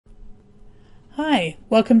Hi,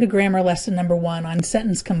 welcome to grammar lesson number 1 on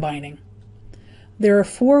sentence combining. There are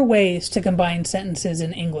 4 ways to combine sentences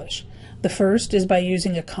in English. The first is by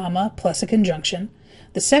using a comma plus a conjunction.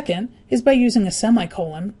 The second is by using a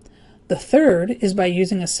semicolon. The third is by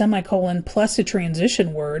using a semicolon plus a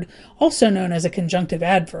transition word, also known as a conjunctive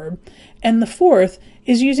adverb. And the fourth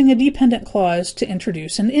is using a dependent clause to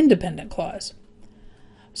introduce an independent clause.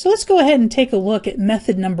 So let's go ahead and take a look at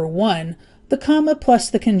method number 1, the comma plus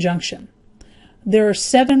the conjunction. There are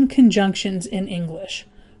 7 conjunctions in English: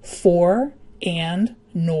 for, and,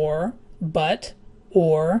 nor, but,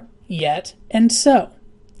 or, yet, and so.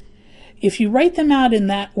 If you write them out in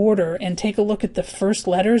that order and take a look at the first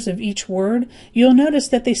letters of each word, you'll notice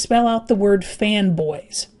that they spell out the word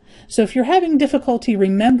fanboys. So if you're having difficulty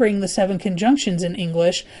remembering the 7 conjunctions in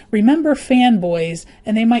English, remember fanboys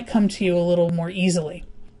and they might come to you a little more easily.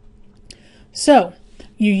 So,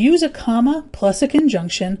 you use a comma plus a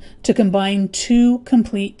conjunction to combine 2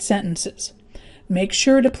 complete sentences. Make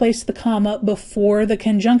sure to place the comma before the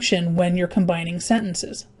conjunction when you're combining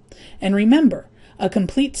sentences. And remember, a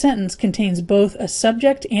complete sentence contains both a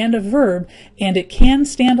subject and a verb, and it can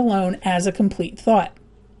stand alone as a complete thought.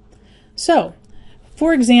 So,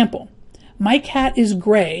 for example, my cat is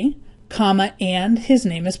gray, comma, and his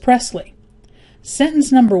name is Presley.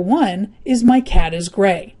 Sentence number 1 is my cat is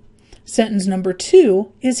gray. Sentence number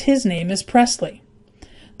 2 is his name is Presley.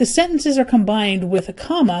 The sentences are combined with a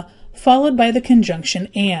comma followed by the conjunction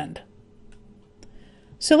and.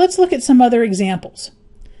 So let's look at some other examples.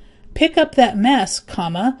 Pick up that mess,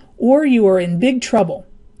 comma, or you are in big trouble.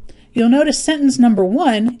 You'll notice sentence number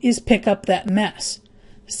 1 is pick up that mess.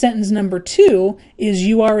 Sentence number 2 is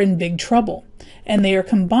you are in big trouble, and they are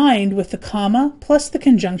combined with the comma plus the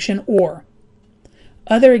conjunction or.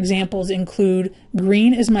 Other examples include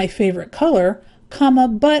green is my favorite color, comma,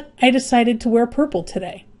 but I decided to wear purple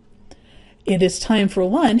today. It is time for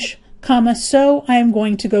lunch, comma, so I am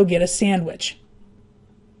going to go get a sandwich.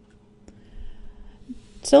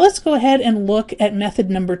 So let's go ahead and look at method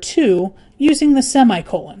number 2 using the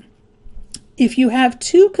semicolon. If you have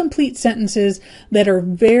 2 complete sentences that are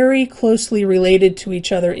very closely related to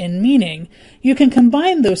each other in meaning, you can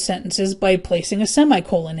combine those sentences by placing a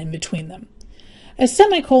semicolon in between them. A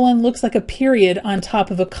semicolon looks like a period on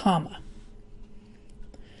top of a comma.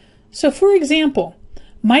 So for example,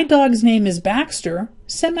 my dog's name is Baxter,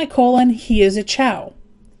 semicolon, he is a chow.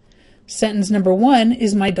 Sentence number 1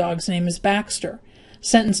 is my dog's name is Baxter.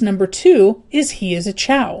 Sentence number 2 is he is a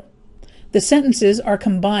chow. The sentences are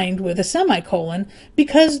combined with a semicolon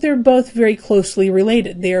because they're both very closely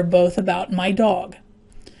related. They are both about my dog.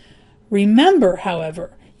 Remember,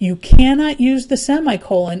 however, you cannot use the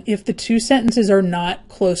semicolon if the 2 sentences are not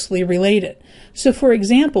closely related. So for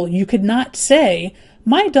example, you could not say,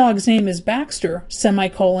 my dog's name is Baxter,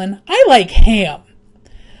 semicolon, I like ham.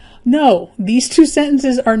 No, these 2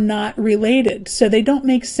 sentences are not related, so they don't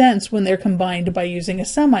make sense when they're combined by using a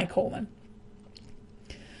semicolon.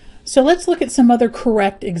 So let's look at some other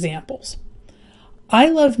correct examples. I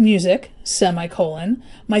love music, semicolon,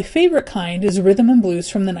 my favorite kind is rhythm and blues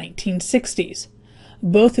from the 1960s.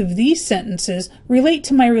 Both of these sentences relate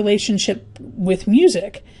to my relationship with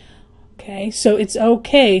music. Okay, so it's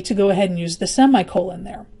okay to go ahead and use the semicolon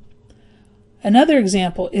there. Another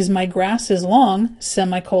example is my grass is long,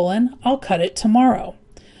 semicolon, I'll cut it tomorrow.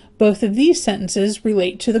 Both of these sentences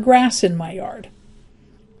relate to the grass in my yard.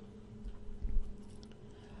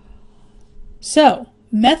 So,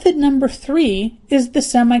 method number 3 is the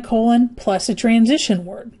semicolon plus a transition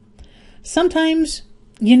word. Sometimes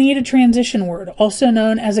you need a transition word, also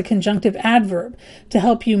known as a conjunctive adverb, to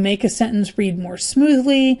help you make a sentence read more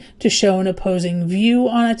smoothly, to show an opposing view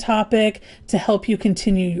on a topic, to help you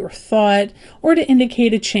continue your thought, or to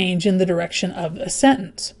indicate a change in the direction of a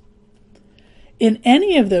sentence. In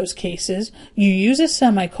any of those cases, you use a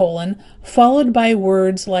semicolon followed by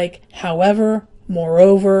words like however,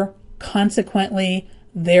 moreover, consequently,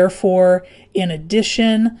 therefore, in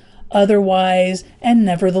addition, otherwise, and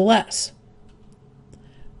nevertheless.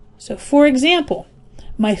 So for example,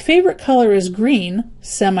 my favorite color is green,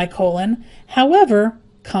 semicolon, however,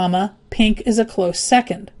 comma, pink is a close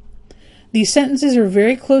second. These sentences are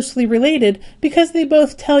very closely related because they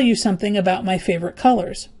both tell you something about my favorite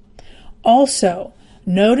colors. Also,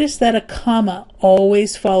 notice that a comma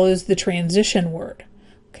always follows the transition word.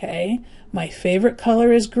 Okay, my favorite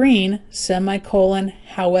color is green, semicolon,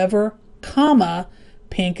 however, comma,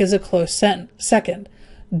 pink is a close second.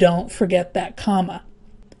 Don't forget that comma.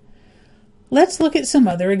 Let's look at some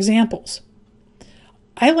other examples.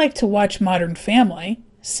 I like to watch Modern Family,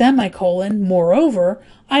 semicolon, moreover,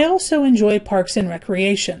 I also enjoy parks and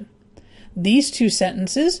recreation. These 2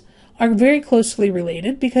 sentences are very closely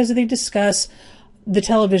related because they discuss the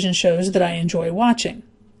television shows that I enjoy watching.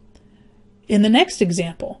 In the next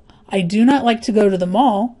example, I do not like to go to the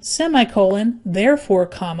mall, semicolon, therefore,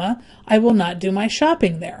 comma, I will not do my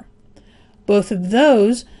shopping there. Both of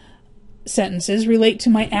those sentences relate to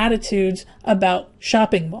my attitudes about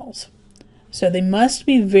shopping malls. So they must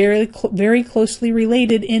be very closely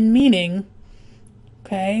related in meaning,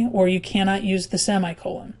 okay, or you cannot use the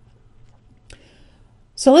semicolon.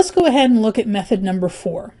 So let's go ahead and look at method number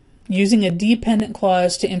 4, using a dependent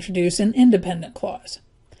clause to introduce an independent clause.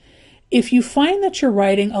 If you find that you're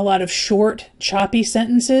writing a lot of short, choppy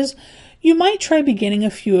sentences, you might try beginning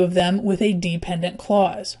a few of them with a dependent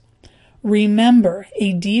clause. Remember,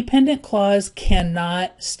 a dependent clause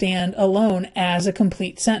cannot stand alone as a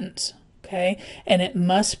complete sentence, okay? And it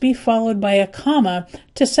must be followed by a comma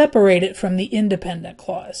to separate it from the independent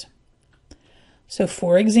clause. So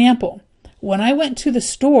for example, when I went to the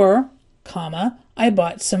store, comma, I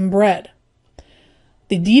bought some bread.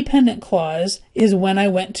 The dependent clause is when I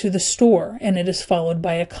went to the store, and it is followed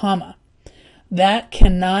by a comma. That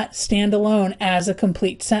cannot stand alone as a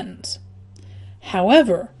complete sentence.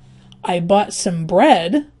 However, I bought some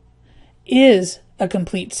bread is a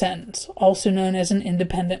complete sentence, also known as an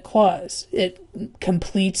independent clause. It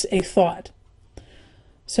completes a thought.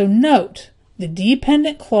 So note, the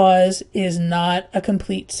dependent clause is not a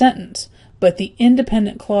complete sentence, but the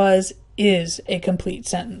independent clause is a complete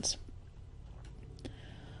sentence.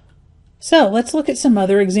 So let's look at some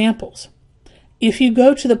other examples. If you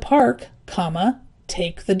go to the park, comma,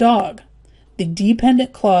 take the dog. The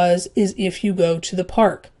dependent clause is if you go to the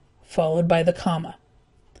park, followed by the comma.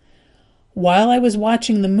 While I was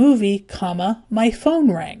watching the movie, comma, my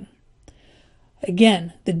phone rang.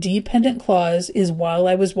 Again, the dependent clause is while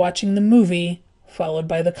I was watching the movie, followed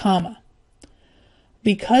by the comma.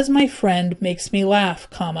 Because my friend makes me laugh,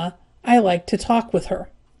 comma, I like to talk with her.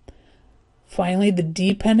 Finally, the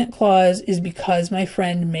dependent clause is because my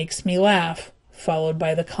friend makes me laugh, followed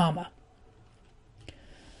by the comma.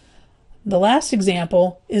 The last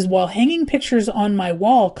example is while hanging pictures on my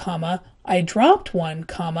wall, comma, I dropped one,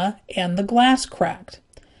 comma, and the glass cracked.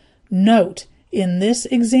 Note, in this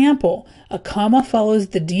example, a comma follows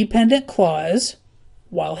the dependent clause,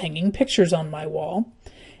 while hanging pictures on my wall,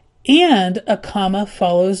 and a comma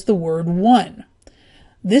follows the word one.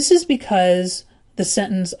 This is because the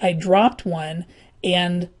sentence I dropped one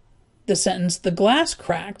and the sentence the glass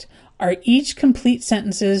cracked are each complete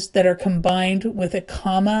sentences that are combined with a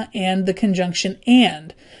comma and the conjunction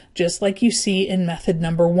and, just like you see in method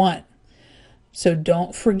number 1. So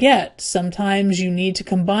don't forget, sometimes you need to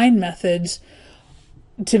combine methods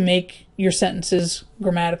to make your sentences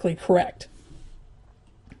grammatically correct.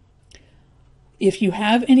 If you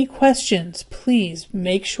have any questions, please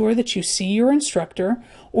make sure that you see your instructor,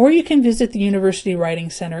 or you can visit the University Writing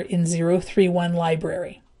Center in 031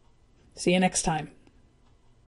 Library. See you next time.